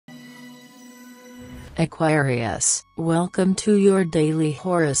Aquarius, welcome to your daily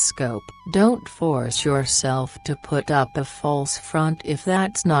horoscope. Don't force yourself to put up a false front if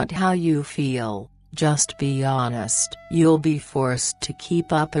that's not how you feel. Just be honest. You'll be forced to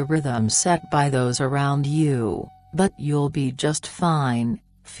keep up a rhythm set by those around you, but you'll be just fine.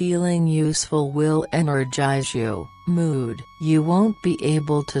 Feeling useful will energize you. Mood. You won't be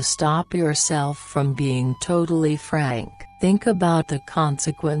able to stop yourself from being totally frank. Think about the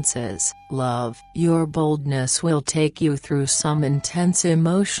consequences. Love. Your boldness will take you through some intense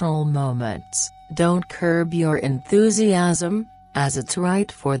emotional moments. Don't curb your enthusiasm, as it's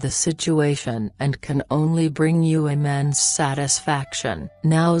right for the situation and can only bring you immense satisfaction.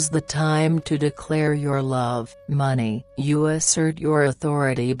 Now's the time to declare your love. Money. You assert your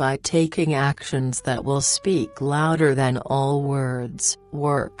authority by taking actions that will speak louder than all words.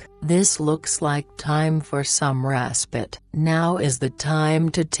 Work. This looks like time for some respite. Now is the time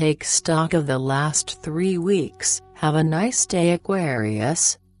to take stock of the last 3 weeks. Have a nice day,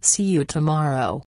 Aquarius. See you tomorrow.